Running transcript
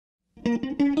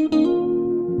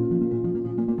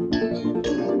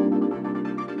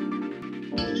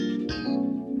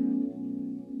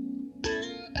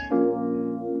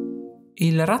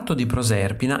Il Ratto di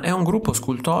Proserpina è un gruppo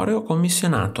scultoreo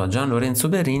commissionato a Gian Lorenzo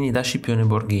Bernini da Scipione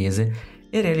Borghese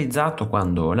e realizzato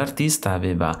quando l'artista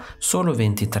aveva solo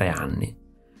 23 anni.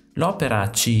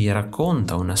 L'opera ci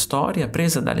racconta una storia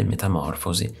presa dalle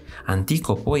Metamorfosi,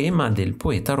 antico poema del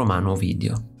poeta romano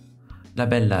Ovidio. La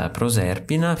bella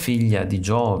Proserpina, figlia di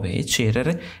Giove e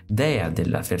Cerere, dea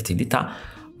della fertilità,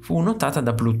 fu notata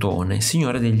da Plutone,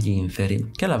 signore degli inferi,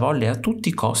 che la volle a tutti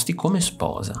i costi come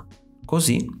sposa.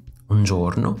 Così, un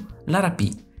giorno, la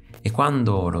rapì e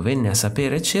quando lo venne a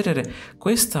sapere Cerere,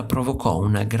 questa provocò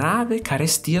una grave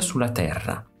carestia sulla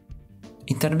terra.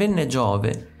 Intervenne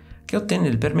Giove, che ottenne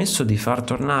il permesso di far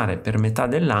tornare per metà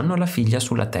dell'anno la figlia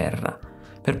sulla terra,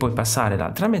 per poi passare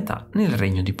l'altra metà nel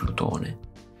regno di Plutone.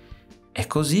 È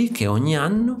così che ogni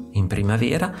anno, in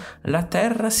primavera, la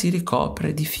terra si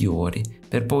ricopre di fiori,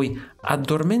 per poi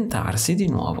addormentarsi di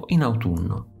nuovo in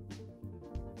autunno.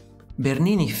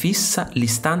 Bernini fissa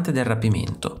l'istante del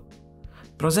rapimento.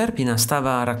 Proserpina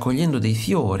stava raccogliendo dei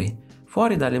fiori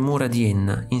fuori dalle mura di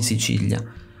Enna, in Sicilia,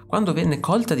 quando venne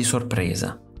colta di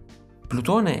sorpresa.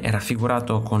 Plutone era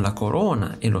raffigurato con la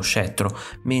corona e lo scettro,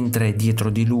 mentre dietro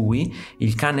di lui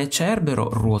il cane Cerbero,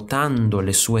 ruotando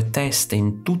le sue teste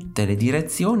in tutte le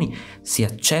direzioni, si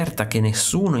accerta che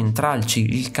nessuno intralci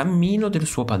il cammino del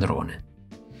suo padrone.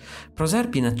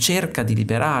 Proserpina cerca di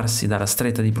liberarsi dalla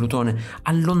stretta di Plutone,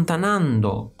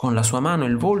 allontanando con la sua mano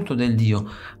il volto del dio,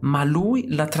 ma lui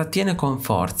la trattiene con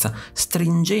forza,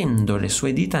 stringendo le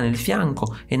sue dita nel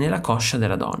fianco e nella coscia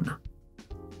della donna.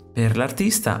 Per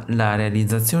l'artista, la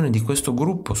realizzazione di questo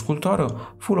gruppo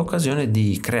scultoreo fu l'occasione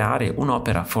di creare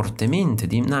un'opera fortemente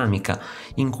dinamica,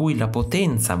 in cui la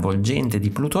potenza avvolgente di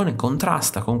Plutone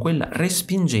contrasta con quella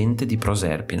respingente di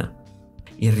Proserpina.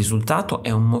 Il risultato è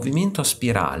un movimento a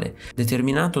spirale,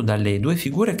 determinato dalle due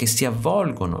figure che si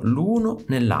avvolgono l'uno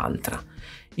nell'altra.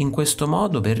 In questo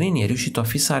modo Bernini è riuscito a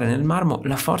fissare nel marmo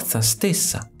la forza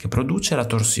stessa che produce la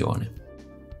torsione.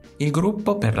 Il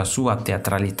gruppo, per la sua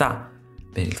teatralità,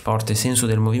 per il forte senso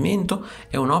del movimento,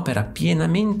 è un'opera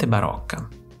pienamente barocca.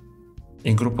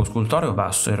 Il gruppo scultoreo va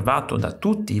osservato da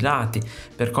tutti i lati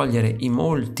per cogliere i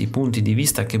molti punti di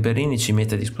vista che Bernini ci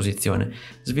mette a disposizione,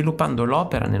 sviluppando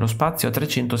l'opera nello spazio a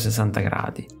 360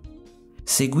 gradi.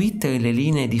 Seguite le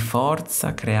linee di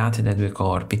forza create dai due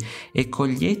corpi e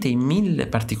cogliete i 1000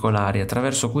 particolari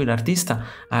attraverso cui l'artista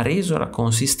ha reso la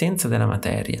consistenza della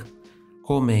materia,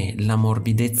 come la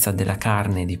morbidezza della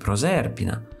carne di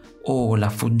Proserpina o la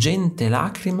fuggente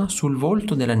lacrima sul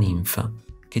volto della ninfa,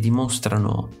 che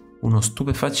dimostrano uno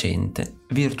stupefacente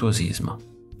virtuosismo.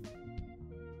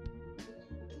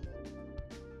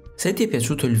 Se ti è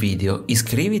piaciuto il video,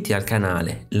 iscriviti al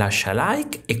canale, lascia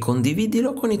like e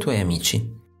condividilo con i tuoi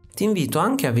amici. Ti invito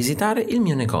anche a visitare il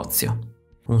mio negozio.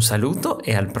 Un saluto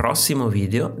e al prossimo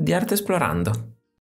video di Artesplorando.